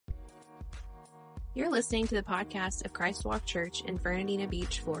You're listening to the podcast of Christ Walk Church in Fernandina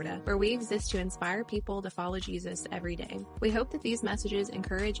Beach, Florida, where we exist to inspire people to follow Jesus every day. We hope that these messages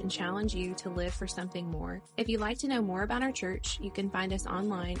encourage and challenge you to live for something more. If you'd like to know more about our church, you can find us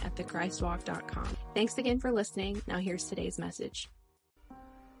online at thechristwalk.com. Thanks again for listening. Now here's today's message.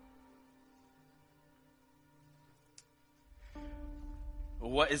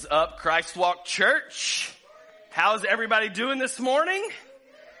 What is up, Christ Walk Church? How's everybody doing this morning?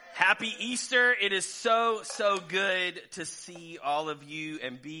 Happy Easter. It is so good to see all of you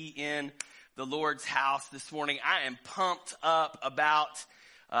and be in the Lord's house this morning. I am pumped up about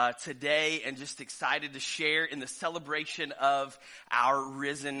today and just excited to share in the celebration of our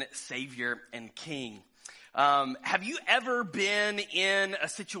risen Savior and King. Have you ever been in a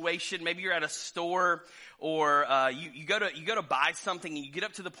situation, maybe you're at a store or you go to buy something and you get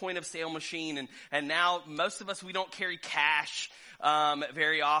up to the point of sale machine and now most of us, we don't carry cash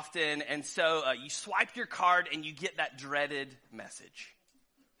very often, and so you swipe your card and you get that dreaded message,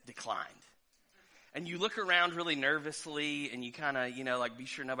 declined. And you look around really nervously and you kind of, be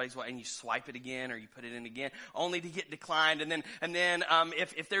sure nobody's watching, and you swipe it again or you put it in again, only to get declined. And then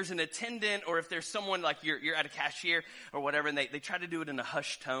if there's an attendant or if there's someone like you're at a cashier or whatever, and they try to do it in a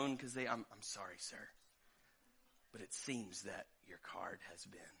hushed tone because I'm sorry, sir, but it seems that your card has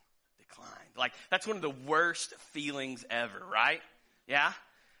been declined. Like, that's one of the worst feelings ever, right? Yeah?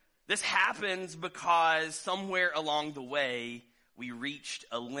 This happens because somewhere along the way, we reached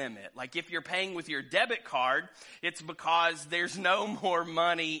a limit. Like if you're paying with your debit card, it's because there's no more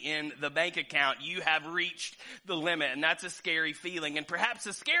money in the bank account. You have reached the limit, and that's a scary feeling. And perhaps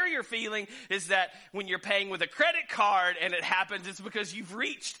a scarier feeling is that when you're paying with a credit card and it happens, it's because you've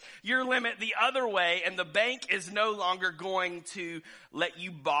reached your limit the other way, and the bank is no longer going to let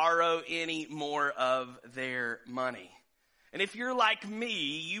you borrow any more of their money. And if you're like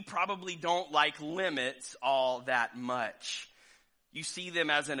me, you probably don't like limits all that much. You see them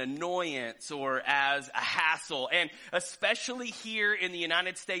as an annoyance or as a hassle. And especially here in the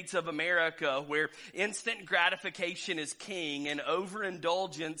United States of America, where instant gratification is king and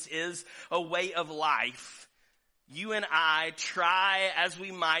overindulgence is a way of life, you and I try as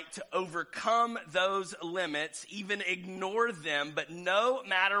we might to overcome those limits, even ignore them. But no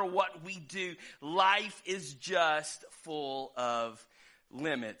matter what we do, life is just full of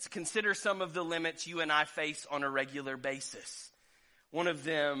limits. Consider some of the limits you and I face on a regular basis. One of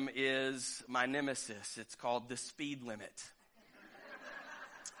them is my nemesis. It's called the speed limit.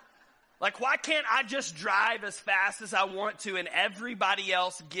 Like, why can't I just drive as fast as I want to and everybody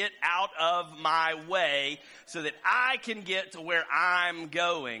else get out of my way so that I can get to where I'm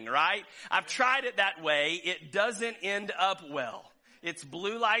going, right? I've tried it that way. It doesn't end up well. It's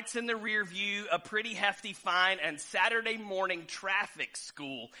blue lights in the rear view, a pretty hefty fine, and Saturday morning traffic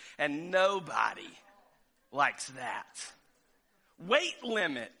school, and nobody likes that. Weight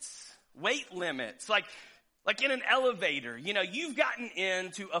limits. Like in an elevator, you've gotten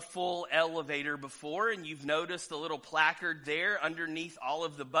into a full elevator before and you've noticed a little placard there underneath all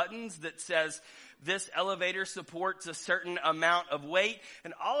of the buttons that says this elevator supports a certain amount of weight.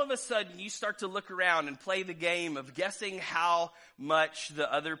 And all of a sudden you start to look around and play the game of guessing how much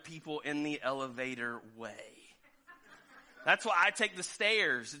the other people in the elevator weigh. That's why I take the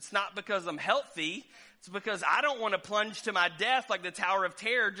stairs. It's not because I'm healthy. It's because I don't want to plunge to my death like the Tower of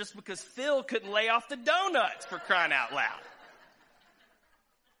Terror just because Phil couldn't lay off the donuts, for crying out loud.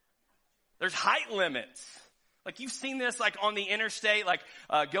 There's height limits. Like you've seen this like on the interstate, like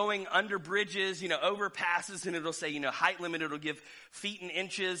going under bridges, overpasses, and it'll say, height limit. It'll give feet and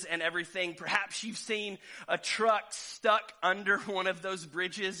inches and everything. Perhaps you've seen a truck stuck under one of those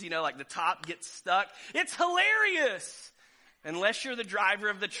bridges, like the top gets stuck. It's hilarious. Unless you're the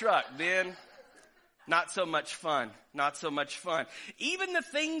driver of the truck, then not so much fun. Even the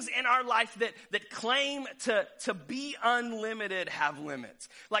things in our life that claim to be unlimited have limits.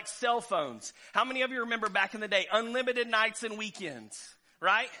 Like cell phones. How many of you remember back in the day, unlimited nights and weekends,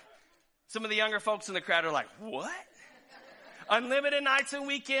 right? Some of the younger folks in the crowd are like, what? Unlimited nights and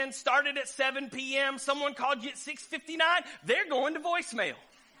weekends started at 7 p.m. Someone called you at 6:59. They're going to voicemail.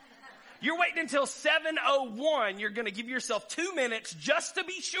 You're waiting until 7:01. You're going to give yourself 2 minutes just to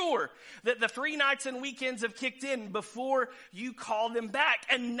be sure that the free nights and weekends have kicked in before you call them back.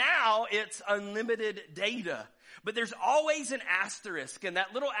 And now it's unlimited data. But there's always an asterisk, and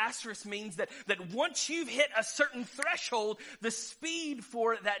that little asterisk means that once you've hit a certain threshold, the speed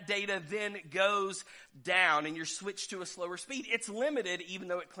for that data then goes down, and you're switched to a slower speed. It's limited, even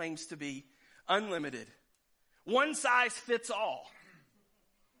though it claims to be unlimited. One size fits all.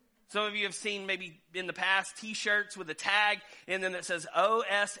 Some of you have seen maybe in the past t-shirts with a tag and then it says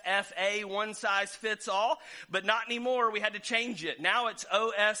OSFA, one size fits all, but not anymore. We had to change it. Now it's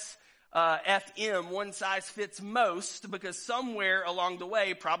OSFM, one size fits most, because somewhere along the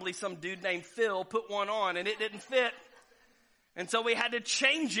way, probably some dude named Phil put one on and it didn't fit. And so we had to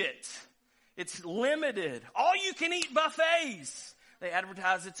change it. It's limited. All you can eat buffets. They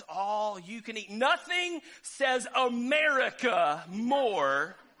advertise it's all you can eat. Nothing says America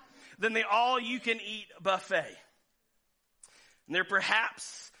more than the all-you-can-eat buffet. And there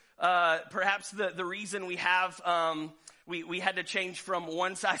perhaps the reason we have, we had to change from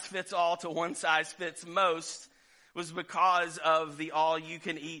one size fits all to one size fits most was because of the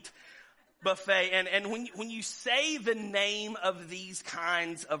all-you-can-eat buffet. And when you say the name of these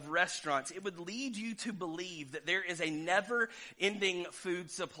kinds of restaurants, it would lead you to believe that there is a never-ending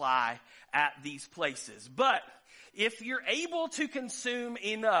food supply at these places. But if you're able to consume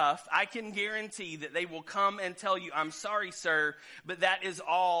enough, I can guarantee that they will come and tell you, I'm sorry, sir, but that is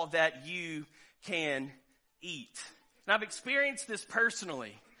all that you can eat. And I've experienced this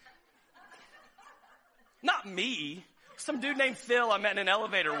personally. Not me. Some dude named Phil I met in an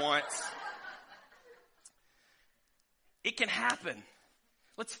elevator once. It can happen.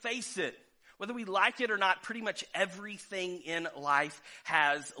 Let's face it. Whether we like it or not, pretty much everything in life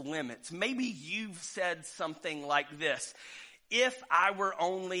has limits. Maybe you've said something like this: if I were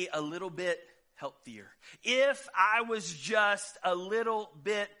only a little bit healthier, if I was just a little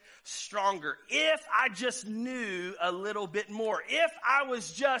bit stronger, if I just knew a little bit more, if I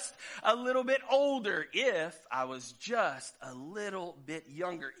was just a little bit older, if I was just a little bit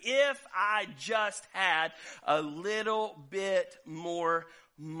younger, if I just had a little bit more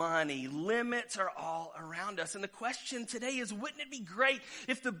money. Limits are all around us. And the question today is, wouldn't it be great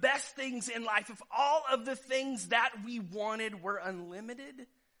if the best things in life, if all of the things that we wanted were unlimited?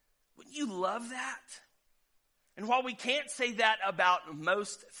 Wouldn't you love that? And while we can't say that about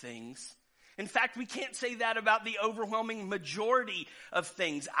most things, in fact, we can't say that about the overwhelming majority of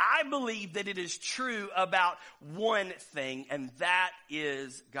things, I believe that it is true about one thing, and that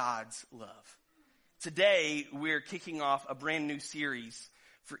is God's love. Today, we're kicking off a brand new series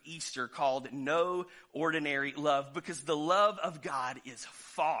for Easter called No Ordinary Love, because the love of God is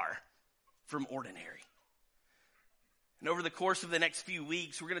far from ordinary. And over the course of the next few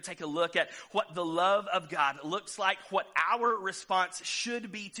weeks, we're going to take a look at what the love of God looks like, what our response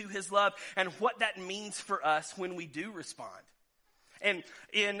should be to his love, and what that means for us when we do respond. And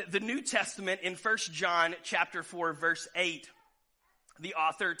in the New Testament, in 1 John chapter 4, verse 8, the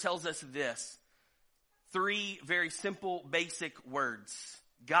author tells us this. 3 very simple, basic words.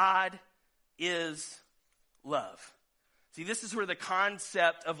 God is love. See, this is where the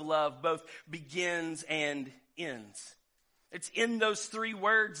concept of love both begins and ends. It's in those 3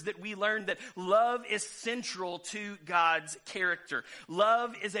 words that we learn that love is central to God's character.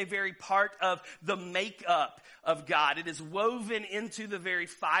 Love is a very part of the makeup of God. It is woven into the very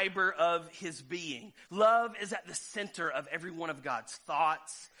fiber of his being. Love is at the center of every one of God's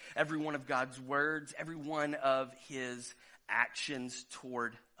thoughts, every one of God's words, every one of his actions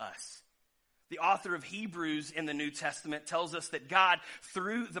toward us. The author of Hebrews in the New Testament tells us that God,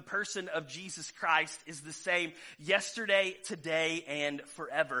 through the person of Jesus Christ, is the same yesterday, today, and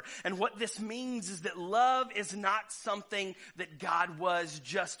forever. And what this means is that love is not something that God was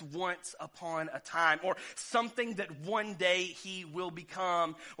just once upon a time, or something that one day he will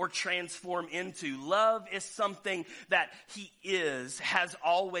become or transform into. Love is something that he is, has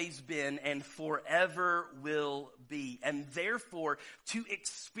always been, and forever will be. And therefore, to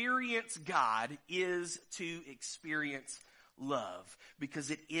experience God is to experience love, because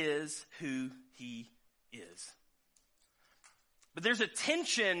it is who he is. But there's a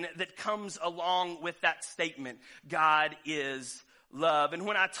tension that comes along with that statement. God is love. And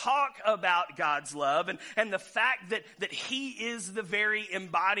when I talk about God's love and the fact that he is the very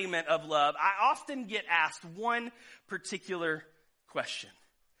embodiment of love, I often get asked one particular question.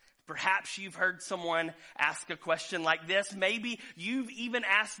 Perhaps you've heard someone ask a question like this. Maybe you've even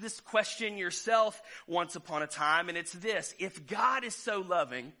asked this question yourself once upon a time, and it's this: if God is so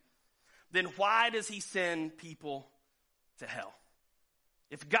loving, then why does he send people to hell?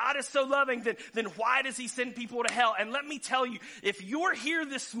 If God is so loving, then why does he send people to hell? And let me tell you, if you're here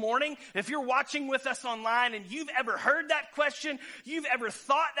this morning, if you're watching with us online and you've ever heard that question, you've ever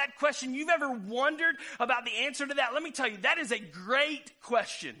thought that question, you've ever wondered about the answer to that, let me tell you, that is a great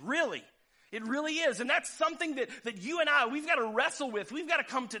question, really. It really is. And that's something that you and I, we've got to wrestle with. We've got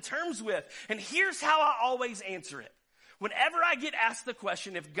to come to terms with. And here's how I always answer it. Whenever I get asked the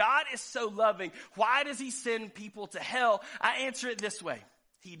question, if God is so loving, why does he send people to hell? I answer it this way.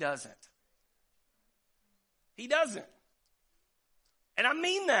 He doesn't. He doesn't. And I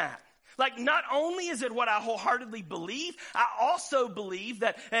mean that. Like, not only is it what I wholeheartedly believe, I also believe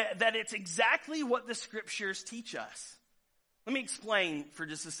that it's exactly what the scriptures teach us. Let me explain for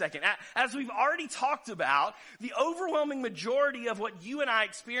just a second. As we've already talked about, the overwhelming majority of what you and I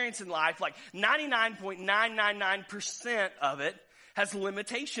experience in life, like 99.999% of it, has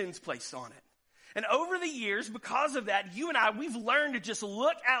limitations placed on it. And over the years, because of that, you and I, we've learned to just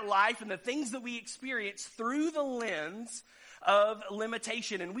look at life and the things that we experience through the lens of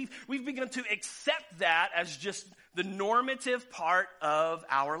limitation. And we've begun to accept that as just the normative part of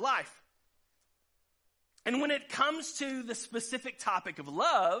our life. And when it comes to the specific topic of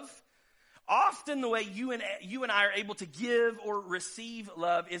love, often the way you and I are able to give or receive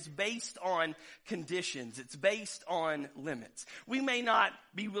love is based on conditions. It's based on limits. We may not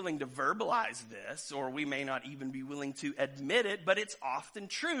be willing to verbalize this, or we may not even be willing to admit it, but it's often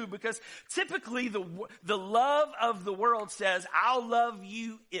true, because typically the love of the world says, I'll love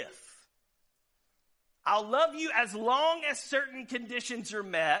you if. I'll love you as long as certain conditions are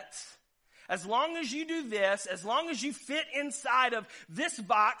met. As long as you do this, as long as you fit inside of this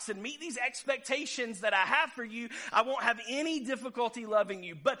box and meet these expectations that I have for you, I won't have any difficulty loving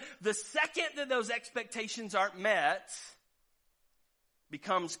you. But the second that those expectations aren't met,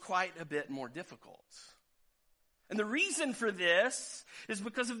 becomes quite a bit more difficult. And the reason for this is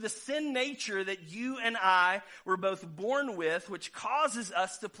because of the sin nature that you and I were both born with, which causes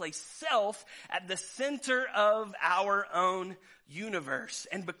us to place self at the center of our own universe.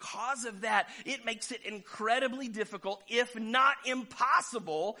 And because of that, it makes it incredibly difficult, if not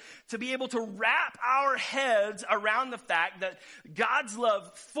impossible, to be able to wrap our heads around the fact that God's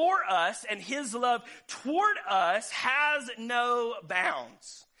love for us and his love toward us has no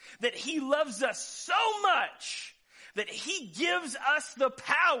bounds. That he loves us so much that he gives us the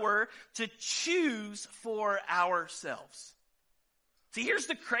power to choose for ourselves. See, here's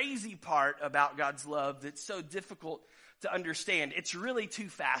the crazy part about God's love that's so difficult to understand. It's really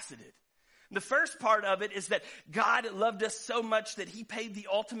two-faceted. The first part of it is that God loved us so much that he paid the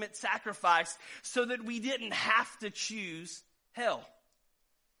ultimate sacrifice so that we didn't have to choose hell.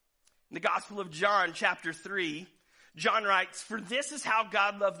 In the Gospel of John, chapter 3, John writes, "For this is how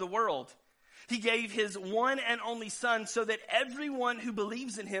God loved the world. He gave his one and only Son so that everyone who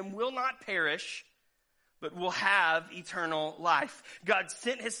believes in him will not perish, but will have eternal life." God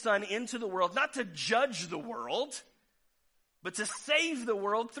sent his Son into the world, not to judge the world, but to save the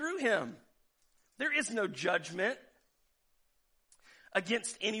world through him. There is no judgment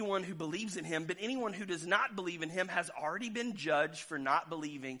against anyone who believes in him, but anyone who does not believe in him has already been judged for not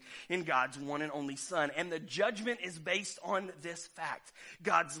believing in God's one and only Son. And the judgment is based on this fact.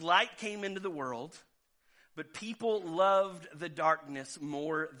 God's light came into the world, but people loved the darkness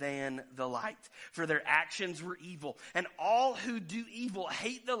more than the light, for their actions were evil. And all who do evil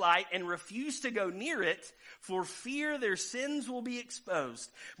hate the light and refuse to go near it, for fear their sins will be exposed.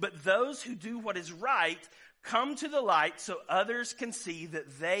 But those who do what is right come to the light so others can see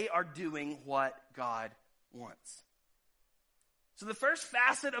that they are doing what God wants. So the first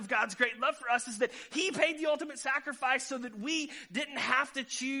facet of God's great love for us is that he paid the ultimate sacrifice so that we didn't have to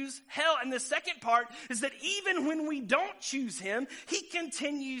choose hell. And the second part is that even when we don't choose him, he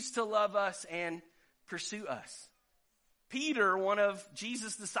continues to love us and pursue us. Peter, one of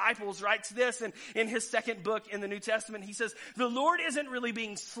Jesus' disciples, writes this in his second book in the New Testament. He says, "The Lord isn't really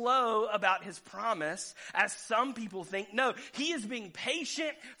being slow about his promise, as some people think. No, he is being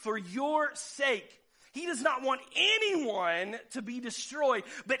patient for your sake. He does not want anyone to be destroyed,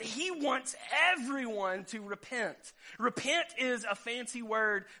 but he wants everyone to repent." Repent is a fancy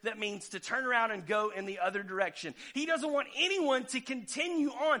word that means to turn around and go in the other direction. He doesn't want anyone to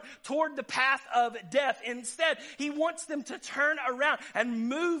continue on toward the path of death. Instead, he wants them to turn around and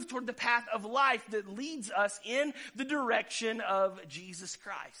move toward the path of life that leads us in the direction of Jesus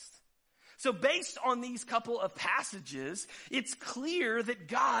Christ. So based on these couple of passages, it's clear that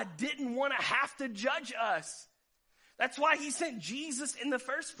God didn't want to have to judge us. That's why he sent Jesus in the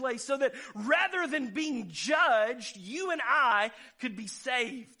first place, so that rather than being judged, you and I could be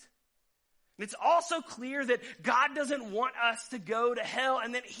saved. And it's also clear that God doesn't want us to go to hell,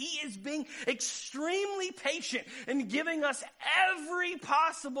 and that he is being extremely patient and giving us every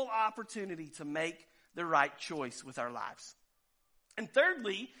possible opportunity to make the right choice with our lives. And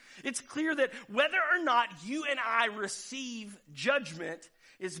thirdly, it's clear that whether or not you and I receive judgment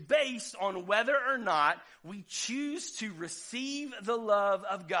is based on whether or not we choose to receive the love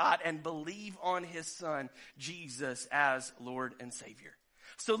of God and believe on his Son, Jesus, as Lord and Savior.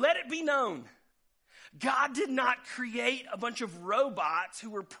 So let it be known God did not create a bunch of robots who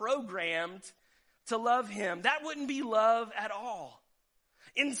were programmed to love him. That wouldn't be love at all.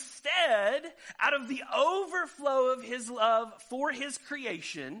 Instead, out of the overflow of his love for his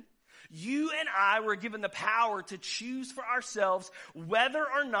creation, you and I were given the power to choose for ourselves whether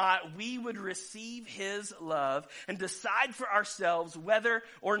or not we would receive his love and decide for ourselves whether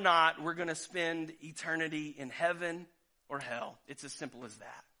or not we're going to spend eternity in heaven or hell. It's as simple as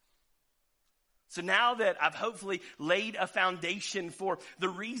that. So now that I've hopefully laid a foundation for the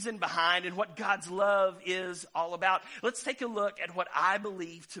reason behind and what God's love is all about, let's take a look at what I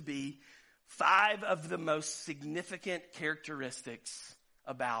believe to be 5 of the most significant characteristics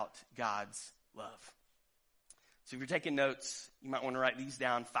about God's love. So if you're taking notes, you might want to write these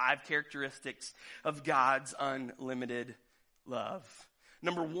down. 5 characteristics of God's unlimited love.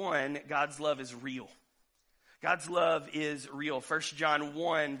 Number 1, God's love is real. God's love is real. 1 John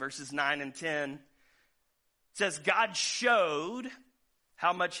 1, verses 9 and 10 says, God showed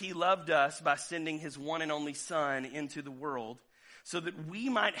how much he loved us by sending his one and only Son into the world so that we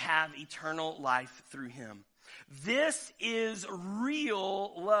might have eternal life through him. This is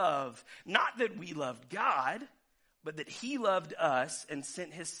real love. Not that we loved God, but that he loved us and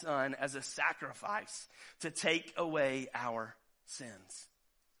sent his Son as a sacrifice to take away our sins.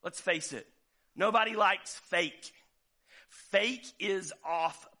 Let's face it. Nobody likes fake. Fake is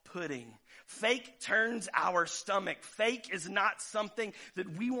off-putting. Fake turns our stomach. Fake is not something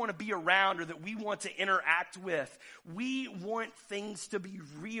that we want to be around or that we want to interact with. We want things to be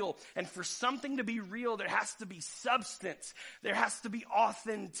real. And for something to be real, there has to be substance. There has to be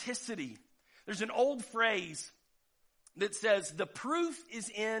authenticity. There's an old phrase that says, the proof is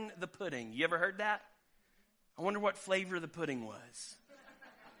in the pudding. You ever heard that? I wonder what flavor the pudding was.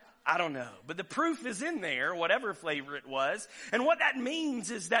 I don't know. But the proof is in there, whatever flavor it was. And what that means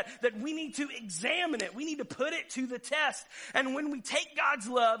is that we need to examine it. We need to put it to the test. And when we take God's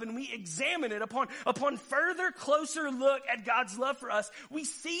love and we examine it upon further, closer look at God's love for us, we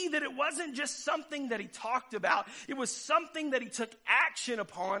see that it wasn't just something that he talked about. It was something that he took action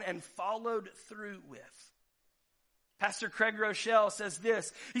upon and followed through with. Pastor Craig Rochelle says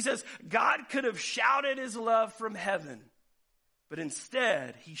this. He says, God could have shouted his love from heaven, but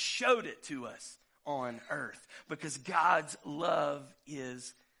instead, he showed it to us on earth because God's love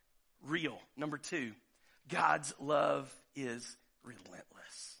is real. Number 2, God's love is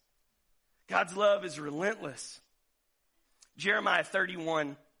relentless. God's love is relentless. Jeremiah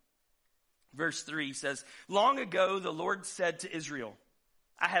 31, verse 3 says, long ago the Lord said to Israel,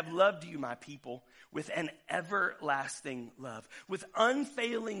 I have loved you, my people, with an everlasting love. With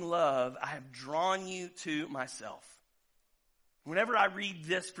unfailing love, I have drawn you to myself. Whenever I read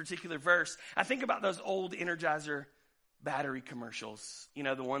this particular verse, I think about those old Energizer battery commercials. You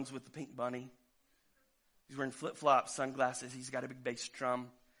know, the ones with the pink bunny. He's wearing flip-flops, sunglasses. He's got a big bass drum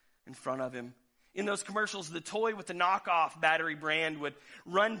in front of him. In those commercials, the toy with the knockoff battery brand would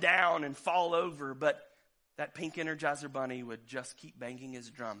run down and fall over, but that pink Energizer bunny would just keep banging his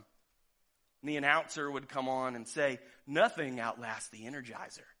drum. And the announcer would come on and say, nothing outlasts the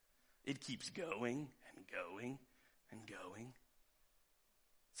Energizer. It keeps going and going and going.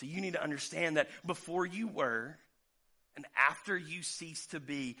 So you need to understand that before you were and after you cease to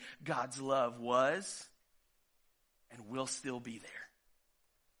be, God's love was and will still be there.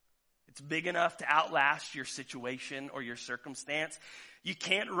 It's big enough to outlast your situation or your circumstance. You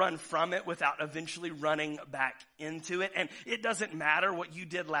can't run from it without eventually running back into it. And it doesn't matter what you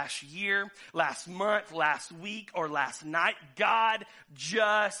did last year, last month, last week, or last night. God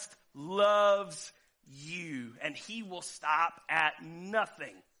just loves you. And he will stop at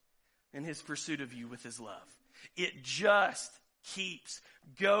nothing in his pursuit of you with his love. It just keeps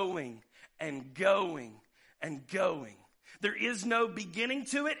going and going and going. There is no beginning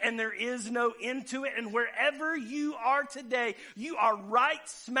to it and there is no end to it. And wherever you are today, you are right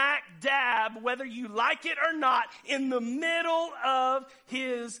smack dab, whether you like it or not, in the middle of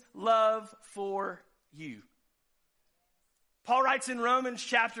his love for you. Paul writes in Romans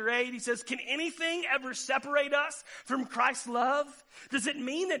chapter 8, he says, can anything ever separate us from Christ's love? Does it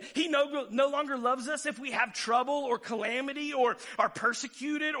mean that he no longer loves us if we have trouble or calamity or are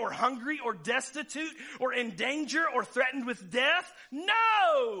persecuted or hungry or destitute or in danger or threatened with death?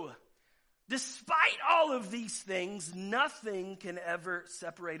 No! Despite all of these things, nothing can ever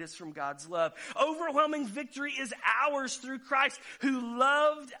separate us from God's love. Overwhelming victory is ours through Christ who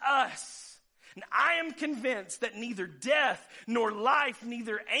loved us. And I am convinced that neither death nor life,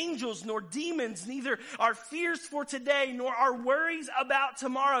 neither angels nor demons, neither our fears for today nor our worries about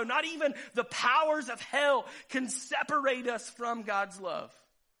tomorrow, not even the powers of hell can separate us from God's love.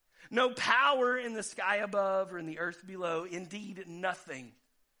 no power in the sky above or in the earth below. Indeed, nothing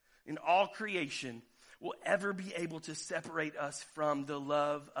in all creation will ever be able to separate us from the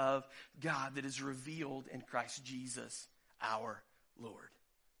love of God that is revealed in Christ Jesus, our Lord.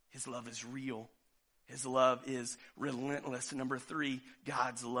 His love is real. His love is relentless. Number 3,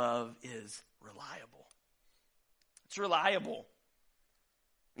 God's love is reliable. It's reliable.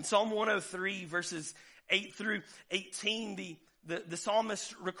 In Psalm 103, verses 8 through 18, the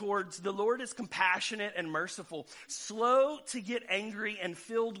psalmist records, "The Lord is compassionate and merciful, slow to get angry and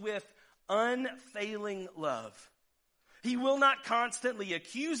filled with unfailing love. He will not constantly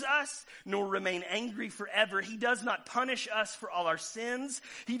accuse us, nor remain angry forever. He does not punish us for all our sins.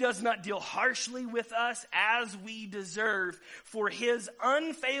 He does not deal harshly with us as we deserve. For his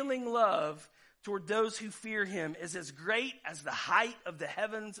unfailing love toward those who fear him is as great as the height of the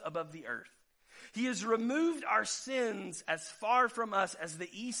heavens above the earth. He has removed our sins as far from us as the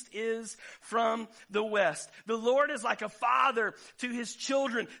east is from the west. The Lord is like a father to his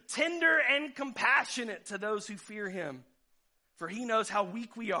children, tender and compassionate to those who fear him. For he knows how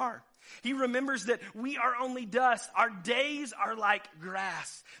weak we are. He remembers that we are only dust. Our days are like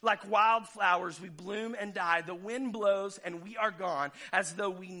grass, like wildflowers. We bloom and die. The wind blows and we are gone, as though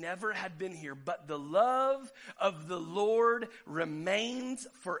we never had been here. But the love of the Lord remains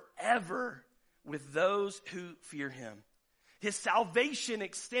forever with those who fear him. His salvation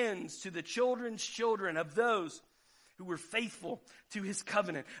extends to the children's children of those who were faithful to his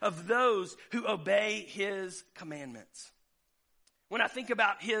covenant, of those who obey his commandments." When I think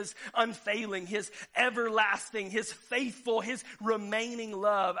about his unfailing, his everlasting, his faithful, his remaining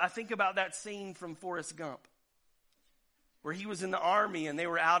love, I think about that scene from Forrest Gump, where he was in the army and they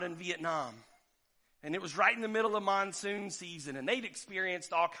were out in Vietnam. And it was right in the middle of monsoon season, and they'd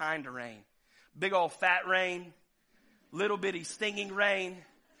experienced all kind of rain. Big old fat rain, little bitty stinging rain,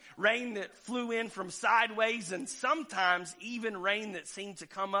 rain that flew in from sideways, and sometimes even rain that seemed to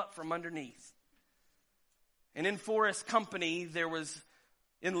come up from underneath. And in Forrest's company, there was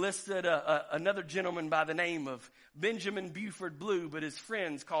enlisted another gentleman by the name of Benjamin Buford Blue, but his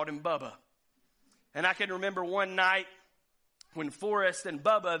friends called him Bubba. And I can remember one night when Forrest and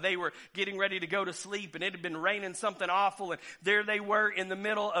Bubba, they were getting ready to go to sleep, and it had been raining something awful, and there they were in the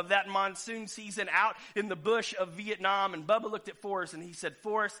middle of that monsoon season out in the bush of Vietnam. And Bubba looked at Forrest and he said,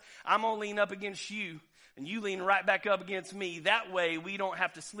 "Forrest, I'm going to lean up against you, and you lean right back up against me. That way we don't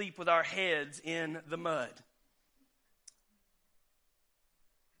have to sleep with our heads in the mud."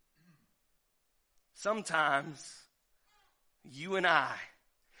 Sometimes you and I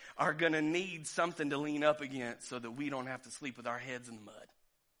are going to need something to lean up against so that we don't have to sleep with our heads in the mud.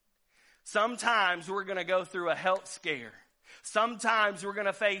 Sometimes we're going to go through a health scare. Sometimes we're going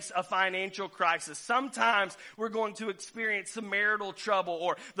to face a financial crisis. Sometimes we're going to experience some marital trouble,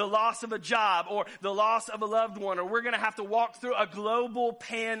 or the loss of a job, or the loss of a loved one, or we're going to have to walk through a global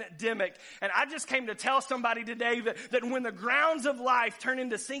pandemic. And I just came to tell somebody today that when the grounds of life turn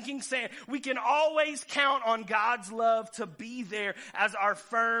into sinking sand, we can always count on God's love to be there as our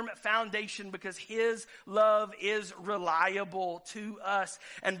firm foundation, because his love is reliable to us.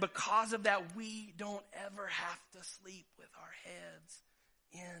 And because of that, we don't ever have to sleep with our heads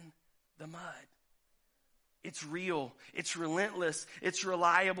in the mud. It's real. It's relentless. It's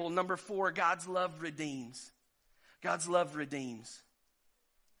reliable. Number 4, God's love redeems. God's love redeems.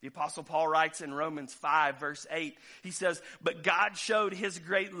 The Apostle Paul writes in Romans 5, verse 8, he says, "But God showed his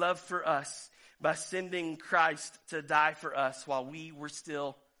great love for us by sending Christ to die for us while we were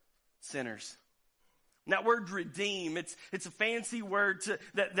still sinners." And that word redeem, it's a fancy word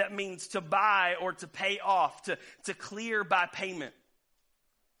that means to buy or to pay off, to clear by payment.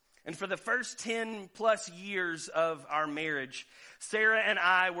 And for the first 10 plus years of our marriage, Sarah and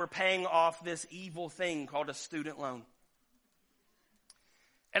I were paying off this evil thing called a student loan.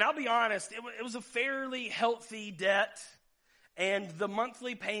 And I'll be honest, it was a fairly healthy debt, and the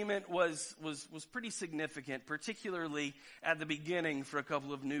monthly payment was pretty significant, particularly at the beginning for a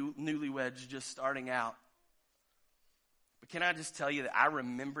couple of newlyweds just starting out. But can I just tell you that I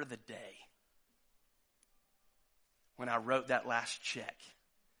remember the day when I wrote that last check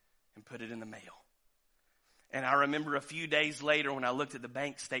and put it in the mail. And I remember a few days later when I looked at the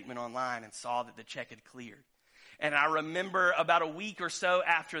bank statement online and saw that the check had cleared. And I remember about a week or so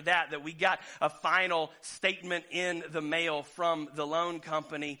after that we got a final statement in the mail from the loan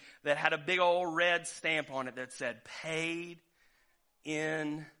company that had a big old red stamp on it that said, "Paid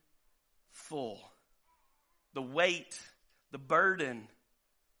in full." The weight, the burden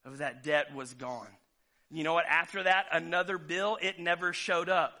of that debt was gone. You know what? After that, another bill, it never showed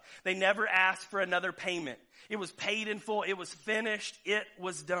up. They never asked for another payment. It was paid in full. It was finished. It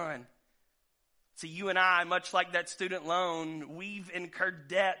was done. So you and I, much like that student loan, we've incurred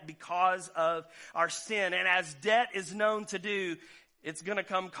debt because of our sin. And as debt is known to do, it's going to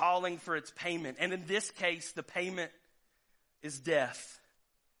come calling for its payment. And in this case, the payment is death.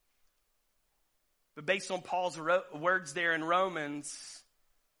 But based on Paul's words there in Romans,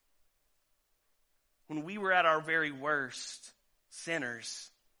 when we were at our very worst, sinners,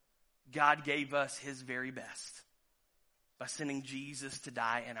 God gave us his very best by sending Jesus to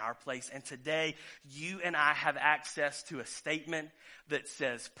die in our place. And today, you and I have access to a statement that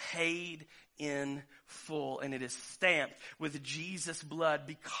says paid in full. And it is stamped with Jesus' blood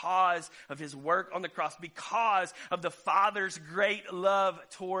because of his work on the cross, because of the Father's great love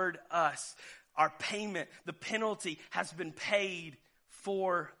toward us. Our payment, the penalty, has been paid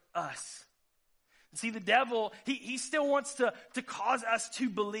for us. See, the devil, he still wants to cause us to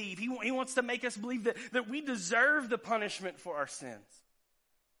believe. He wants to make us believe that we deserve the punishment for our sins.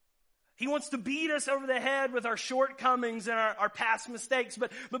 He wants to beat us over the head with our shortcomings and our past mistakes.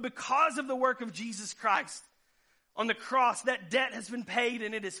 But because of the work of Jesus Christ on the cross, that debt has been paid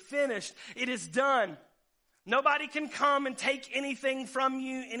and it is finished. It is done. Nobody can come and take anything from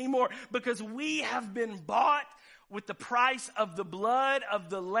you anymore because we have been bought with the price of the blood of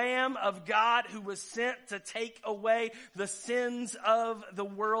the Lamb of God who was sent to take away the sins of the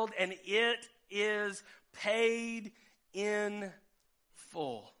world, and it is paid in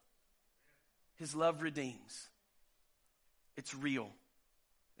full. His love redeems. It's real.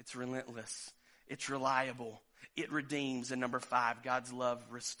 It's relentless. It's reliable. It redeems. And number 5, God's love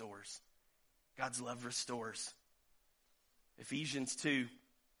restores. God's love restores. Ephesians 2.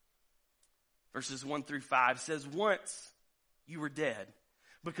 Verses 1 through 5 says, once you were dead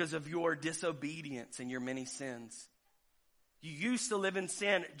because of your disobedience and your many sins. You used to live in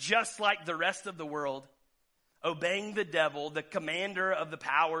sin just like the rest of the world, obeying the devil, the commander of the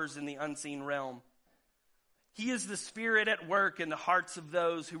powers in the unseen realm. He is the spirit at work in the hearts of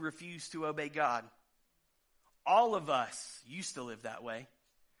those who refuse to obey God. All of us used to live that way,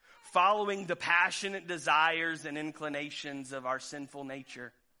 following the passionate desires and inclinations of our sinful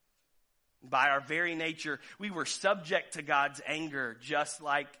nature. By our very nature, we were subject to God's anger just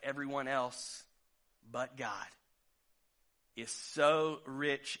like everyone else. But God is so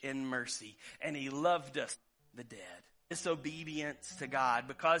rich in mercy, and he loved us, the dead. Disobedience to God,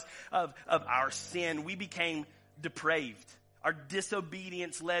 because of our sin, we became depraved. Our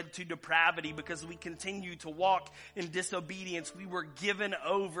disobedience led to depravity because we continue to walk in disobedience. We were given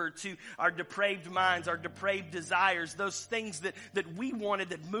over to our depraved minds, our depraved desires, those things that we wanted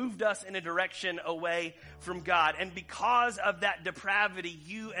that moved us in a direction away from God. And because of that depravity,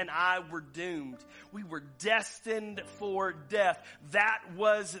 you and I were doomed. We were destined for death. That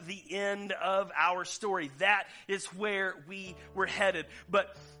was the end of our story. That is where we were headed.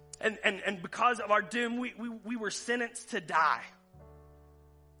 And because of our doom, we were sentenced to die.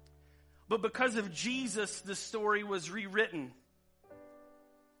 But because of Jesus, the story was rewritten.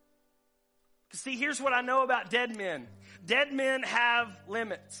 See, here's what I know about dead men. Dead men have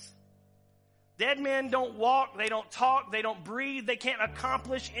limits. Dead men don't walk, they don't talk, they don't breathe, they can't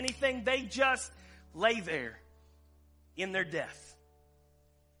accomplish anything. They just lay there in their death.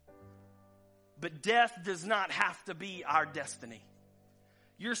 But death does not have to be our destiny.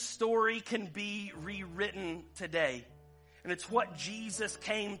 Your story can be rewritten today. And it's what Jesus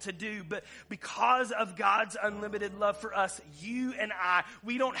came to do. But because of God's unlimited love for us, you and I,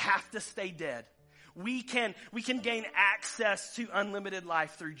 we don't have to stay dead. We can gain access to unlimited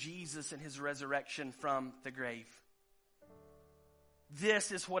life through Jesus and his resurrection from the grave.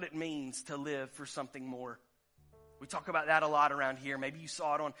 This is what it means to live for something more. We talk about that a lot around here. Maybe you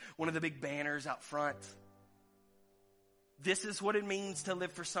saw it on one of the big banners out front. This is what it means to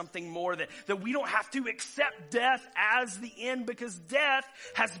live for something more, that we don't have to accept death as the end because death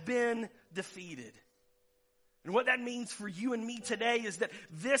has been defeated. And what that means for you and me today is that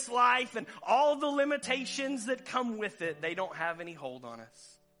this life and all the limitations that come with it, they don't have any hold on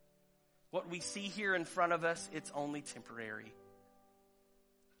us. What we see here in front of us, it's only temporary.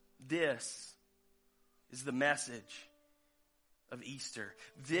 This is the message of Easter.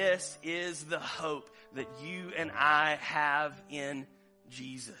 This is the hope that you and I have in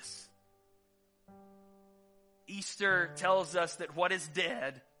Jesus. Easter tells us that what is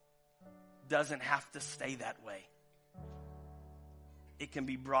dead doesn't have to stay that way. It can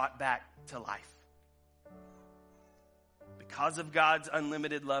be brought back to life. Because of God's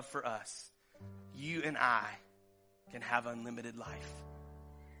unlimited love for us, you and I can have unlimited life.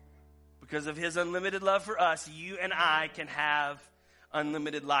 Because of his unlimited love for us, you and I can have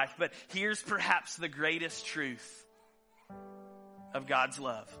unlimited life. But here's perhaps the greatest truth of God's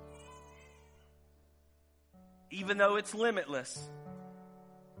love. Even though it's limitless,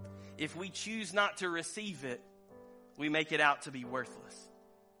 if we choose not to receive it, we make it out to be worthless.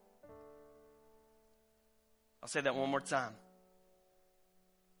 I'll say that one more time.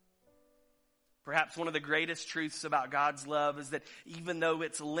 Perhaps one of the greatest truths about God's love is that even though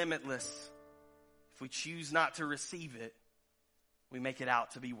it's limitless, if we choose not to receive it, we make it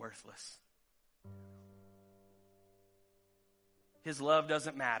out to be worthless. His love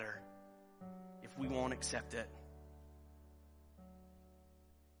doesn't matter if we won't accept it.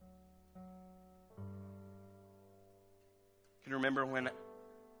 I can remember when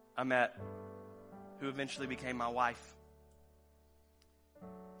I met who eventually became my wife.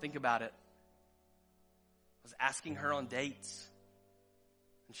 Think about it. I was asking her on dates,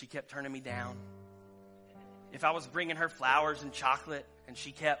 and she kept turning me down. If I was bringing her flowers and chocolate, and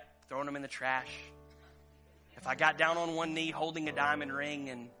she kept throwing them in the trash. If I got down on one knee holding a diamond ring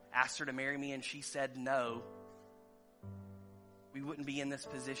and asked her to marry me and she said no, we wouldn't be in this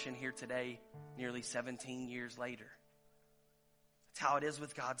position here today nearly 17 years later. That's how it is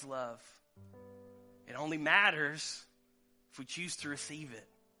with God's love. It only matters if we choose to receive it.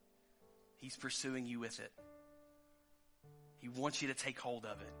 He's pursuing you with it. He wants you to take hold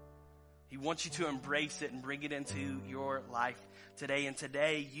of it. He wants you to embrace it and bring it into your life today. And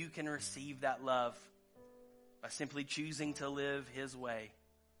today you can receive that love by simply choosing to live his way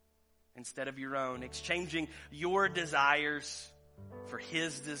instead of your own, exchanging your desires for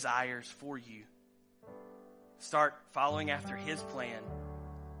his desires for you. Start following after his plan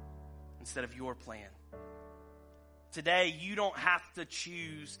instead of your plan. Today, you don't have to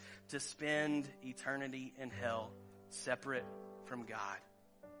choose to spend eternity in hell separate from God.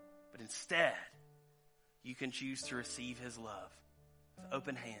 But instead, you can choose to receive his love with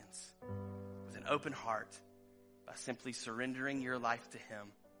open hands, with an open heart, by simply surrendering your life to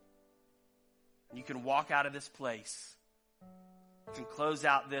him. And you can walk out of this place. You can close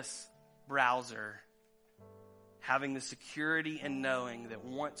out this browser having the security and knowing that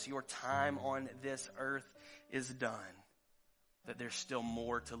once your time on this earth is done, that there's still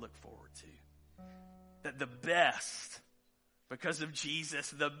more to look forward to. That the best, because of Jesus,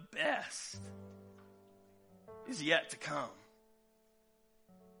 the best is yet to come.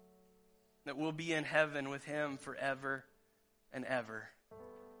 That we'll be in heaven with him forever and ever.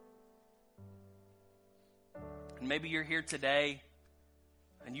 And maybe you're here today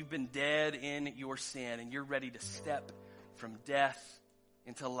and you've been dead in your sin and you're ready to step from death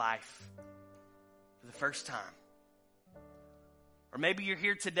into life for the first time. Or maybe you're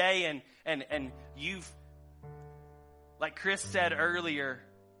here today and you've, like Chris said earlier,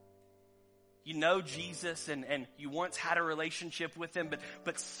 you know Jesus and you once had a relationship with him,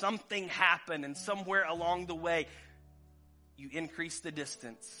 but something happened, and somewhere along the way, you increased the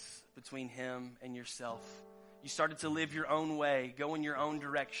distance between him and yourself. You started to live your own way, go in your own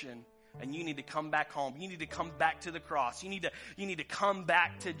direction, and you need to come back home. You need to come back to the cross. You need to come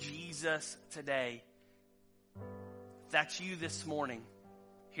back to Jesus today. If that's you this morning,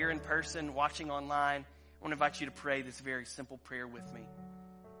 here in person, watching online, I want to invite you to pray this very simple prayer with me.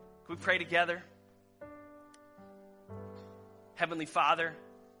 Can we pray together? Heavenly Father,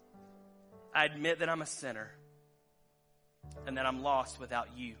 I admit that I'm a sinner and that I'm lost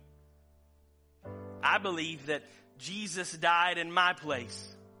without you. I believe that Jesus died in my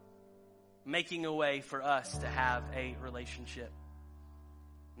place, making a way for us to have a relationship.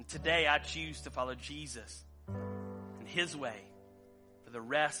 And today I choose to follow Jesus and his way for the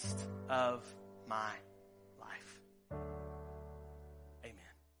rest of my life. Amen.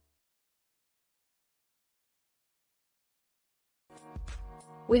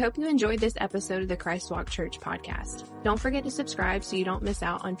 We hope you enjoyed this episode of the Christ Walk Church podcast. Don't forget to subscribe so you don't miss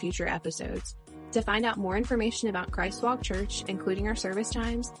out on future episodes. To find out more information about Christ Walk Church, including our service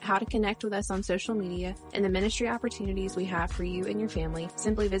times, how to connect with us on social media, and the ministry opportunities we have for you and your family,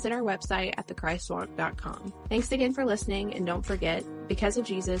 simply visit our website at thechristwalk.com. Thanks again for listening, and don't forget, because of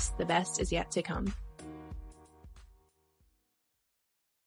Jesus, the best is yet to come.